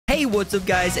Hey, what's up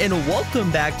guys, and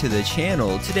welcome back to the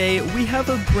channel. Today we have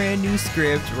a brand new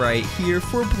script right here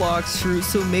for bloxfruits,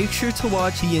 so make sure to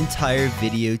watch the entire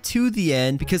video to the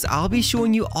end because I'll be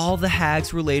showing you all the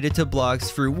hacks related to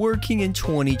bloxfruit working in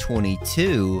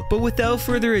 2022. But without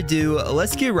further ado,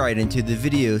 let's get right into the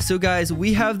video. So guys,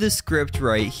 we have the script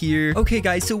right here. Okay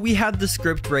guys, so we have the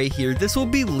script right here. This will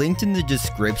be linked in the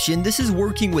description. This is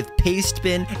working with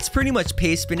Pastebin. It's pretty much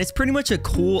Pastebin. It's pretty much a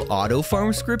cool auto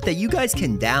farm script that you guys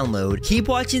can download. Keep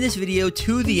watching this video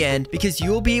to the end because you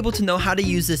will be able to know how to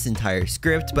use this entire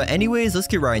script. But anyways, let's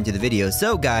get right into the video.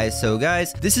 So guys,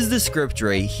 this is the script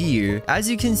right here. As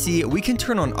you can see, we can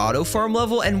turn on auto farm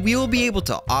level and we will be able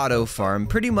to auto farm.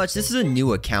 Pretty much, this is a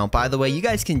new account, by the way. You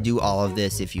guys can do all of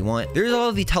this if you want. There's all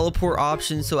of the teleport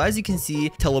options. So as you can see,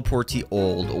 teleport to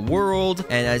old world.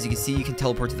 And as you can see, you can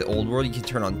teleport to the old world. You can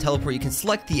turn on teleport. You can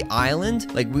select the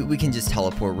island. Like we can just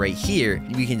teleport right here.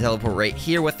 We can teleport right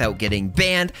here without getting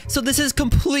banned. So this is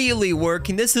completely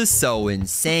working. This is so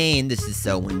insane. This is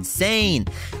so insane.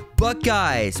 But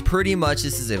guys, pretty much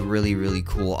this is a really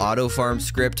cool auto farm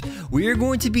script. We're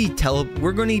going to be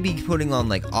putting on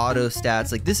like auto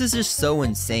stats. Like this is just so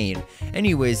insane.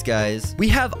 Anyways, guys, we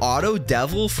have auto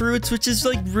devil fruits, which is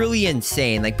like really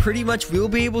insane. Like pretty much we'll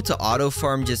be able to auto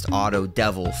farm just auto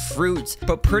devil fruits,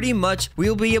 but pretty much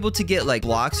we'll be able to get like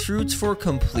bloxfruits for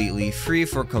completely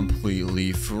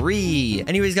free.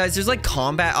 Anyways, guys, there's like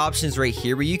combat options right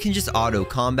here where you can just auto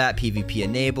combat, PvP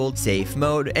enabled, safe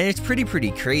mode, and it's pretty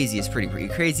crazy. It's pretty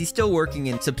crazy. Still working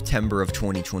in September of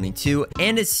 2022,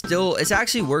 and it's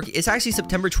actually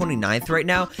September 29th right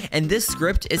now, and this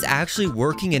script is actually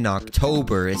working in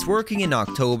October. It's working in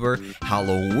October,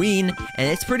 Halloween, and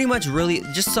it's pretty much really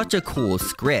just such a cool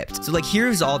script. So like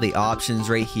here's all the options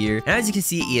right here, and as you can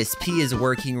see, ESP is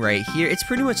working right here. It's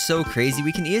pretty much so crazy.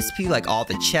 We can ESP like all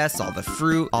the chests, all the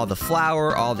fruit, all the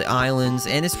flour, all the islands,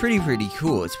 and it's pretty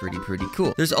cool. It's pretty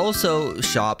cool. There's also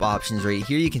shop options right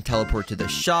here. You can teleport to the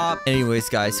shop. Anyways,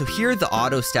 guys, so here are the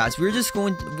auto stats.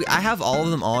 I have all of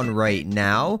them on right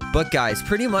now, but guys,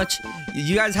 pretty much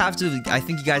you guys have to, I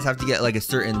think you guys have to get like a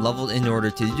certain level in order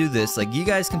to do this. Like you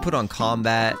guys can put on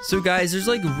combat. So guys, there's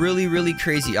like really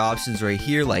crazy options right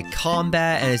here, like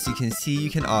combat, and as you can see,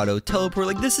 you can auto teleport.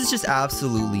 Like this is just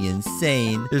absolutely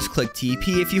insane. There's click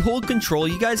TP. If you hold control,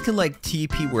 you guys can like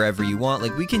TP wherever you want.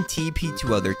 Like we can TP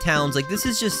to other towns. Like this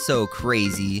is just so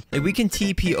crazy. Like we can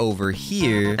TP over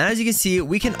here, and as you can see,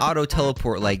 we can auto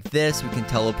teleport like this. We can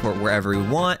teleport wherever we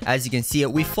want. As you can see,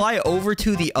 we fly over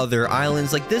to the other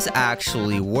islands. Like this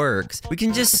actually works. We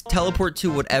can just teleport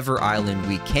to whatever island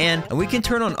we can, and we can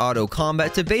turn on auto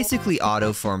combat to basically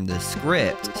auto farm the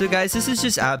script. So guys, this is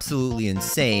just absolutely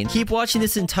insane. Keep watching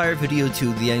this entire video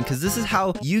to the end because this is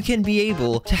how you can be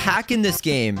able to hack in this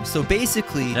game. So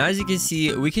basically, and as you can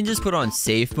see, we can just put on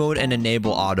safe mode and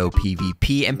enable auto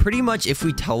PvP, and pretty much if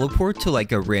we teleport to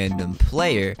like a random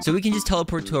player, so we can just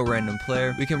teleport to a random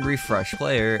player, we can refresh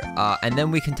player, and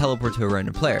then we can teleport to a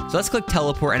random player. So let's click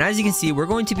teleport, and as you can see, we're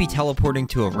going to be teleporting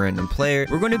to a random player.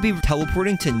 We're going to be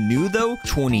teleporting to New Though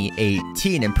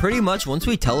 2018, and pretty much once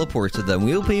we teleport to them,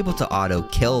 we'll be able to auto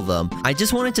kill them. I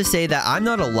just wanted to say that I'm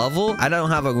not a level. I don't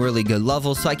have a really good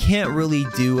level, so I can't really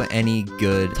do any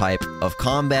good type of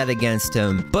combat against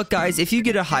him. But guys, if you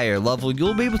get a higher level,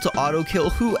 you'll be able to auto kill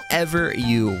whoever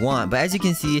you want. But as you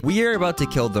can see, we are about to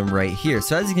kill them right here.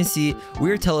 So as you can see,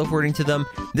 we're teleporting to them.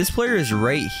 This player is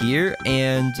right here,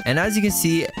 and as you can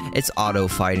see, it's auto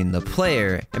fighting the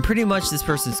player, and pretty much this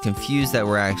person's confused that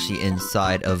we're actually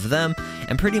inside of them,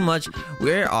 and pretty much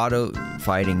we're auto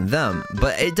fighting them,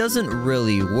 but it doesn't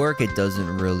really work.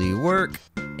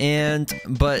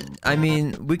 But I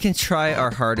mean, we can try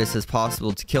our hardest as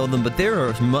possible to kill them, but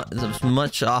they're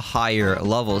much higher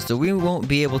level, so we won't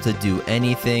be able to do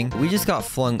anything. We just got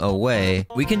flung away.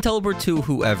 We can teleport to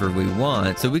whoever we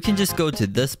want, so we can just go to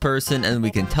this person and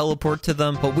we can teleport to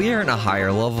them, but we are in a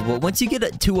higher level. But once you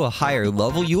get to a higher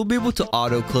level, you'll be able to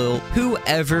auto kill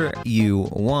whoever you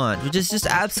want, which is just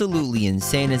absolutely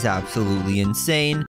insane. It's absolutely insane.